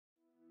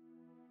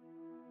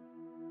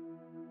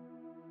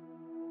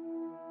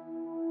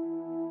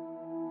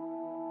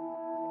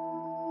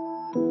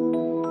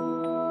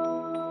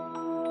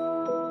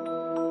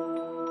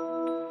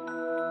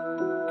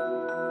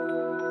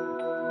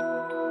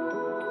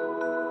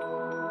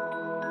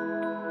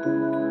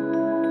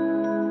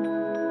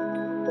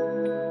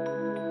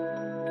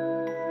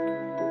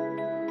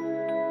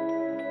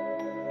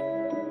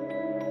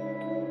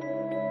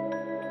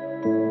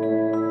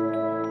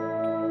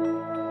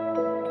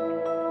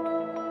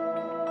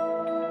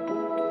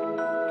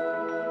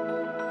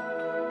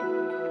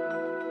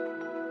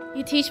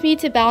You teach me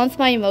to balance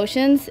my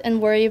emotions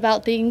and worry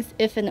about things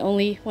if and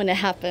only when it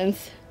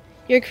happens.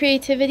 Your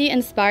creativity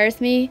inspires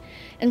me,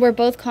 and we're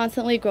both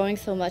constantly growing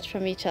so much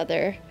from each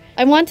other.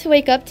 I want to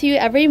wake up to you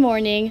every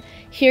morning,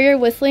 hear your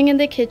whistling in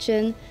the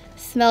kitchen,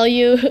 smell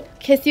you,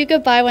 kiss you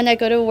goodbye when I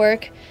go to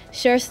work,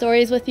 share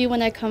stories with you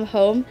when I come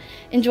home,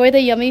 enjoy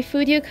the yummy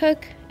food you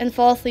cook, and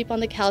fall asleep on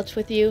the couch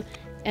with you,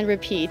 and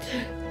repeat.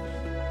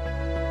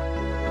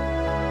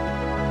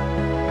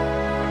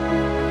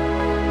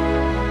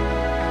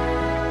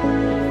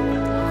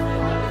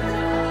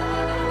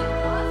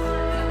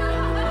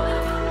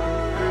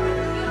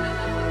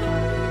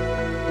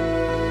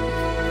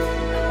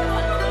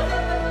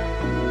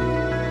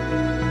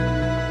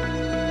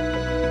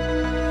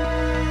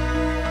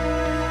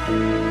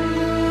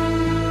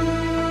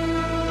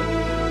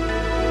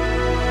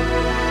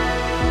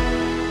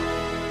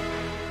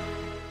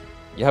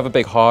 You have a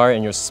big heart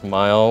and your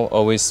smile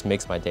always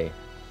makes my day.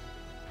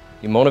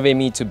 You motivate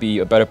me to be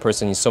a better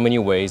person in so many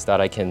ways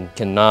that I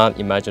cannot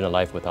imagine a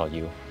life without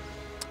you.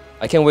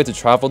 I can't wait to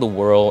travel the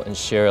world and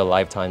share a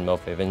lifetime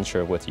of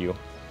adventure with you.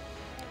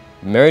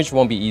 Marriage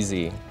won't be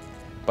easy,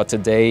 but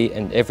today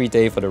and every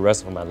day for the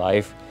rest of my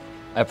life,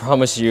 I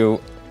promise you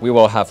we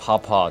will have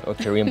hot pot or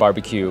Korean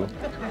barbecue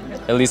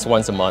at least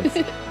once a month.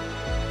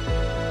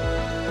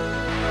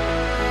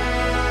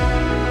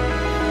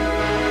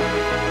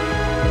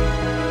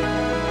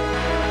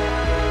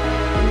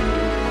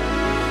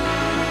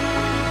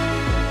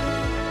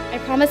 I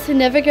promise to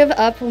never give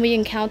up when we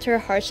encounter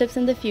hardships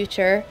in the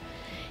future,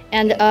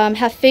 and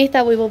have faith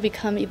that we will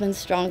become even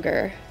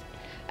stronger.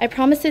 I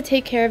promise to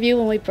take care of you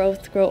when we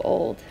both grow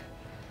old.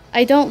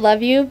 I don't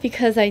love you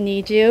because I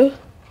need you.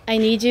 I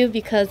need you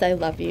because I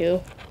love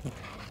you.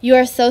 You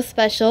are so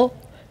special,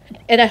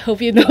 and I hope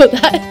you know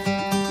that.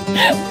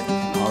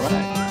 All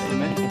right,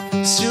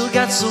 amen. Still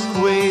got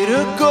some way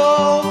to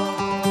go.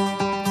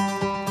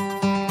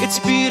 It's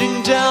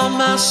beating down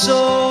my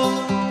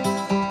soul.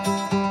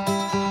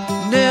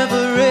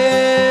 Never-ending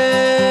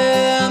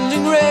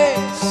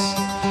race.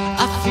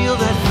 I feel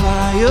that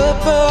fire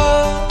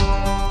burn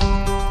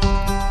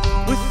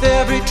with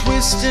every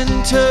twist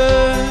and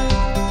turn.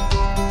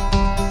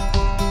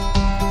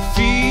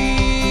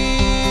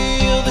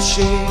 Feel the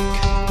shake,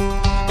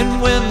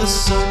 and when the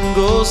sun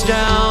goes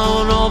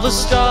down, all the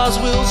stars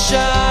will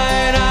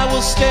shine. I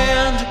will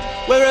stand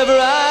wherever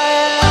I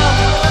am.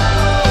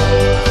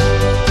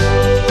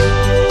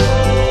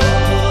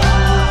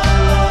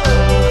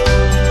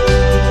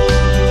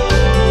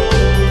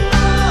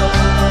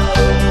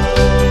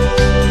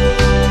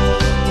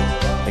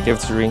 I give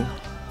this ring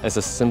as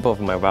a symbol of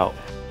my vow.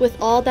 With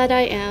all that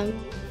I am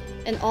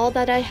and all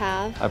that I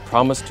have, I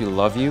promise to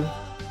love you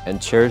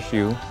and cherish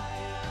you,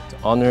 to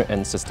honor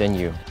and sustain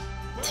you.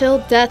 till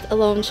death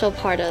alone shall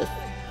part us.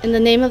 In the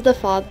name of the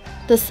Father,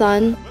 the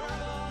Son,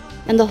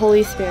 and the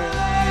Holy Spirit.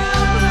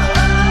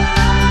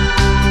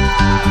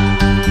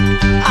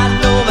 I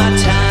know my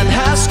time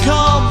has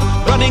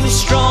come, running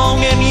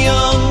strong and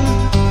young.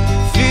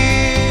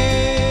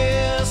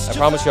 I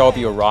promise you I will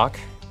be a rock,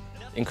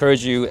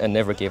 encourage you, and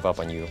never give up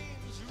on you.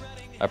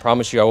 I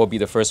promise you I will be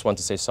the first one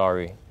to say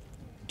sorry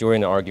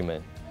during an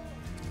argument.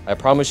 I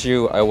promise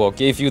you I will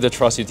give you the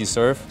trust you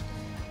deserve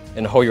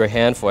and hold your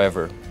hand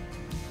forever.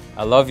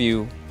 I love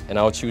you, and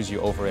I will choose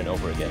you over and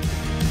over again.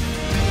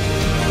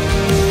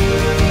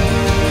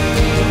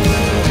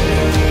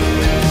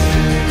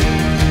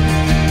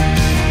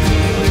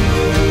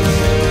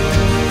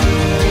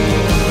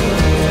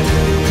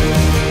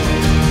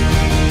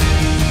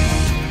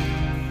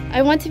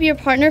 I want to be your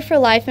partner for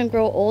life and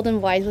grow old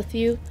and wise with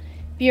you.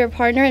 Be your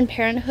partner in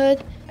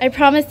parenthood. I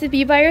promise to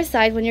be by your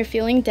side when you're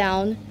feeling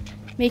down,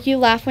 make you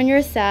laugh when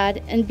you're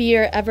sad, and be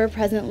your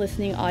ever-present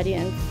listening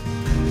audience.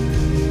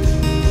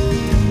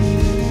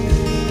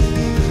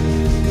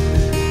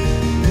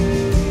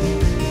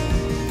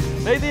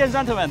 Ladies and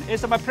gentlemen,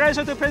 it's my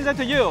pleasure to present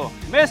to you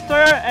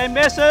Mr. and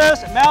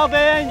Mrs.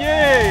 Melvin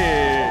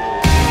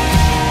Yee.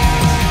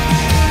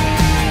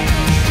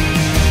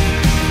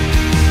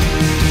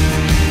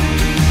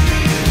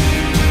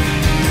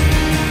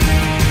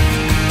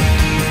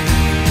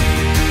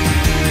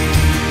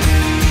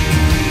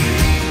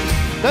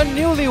 The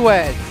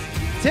newlyweds,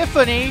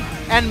 Tiffany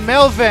and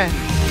Melvin.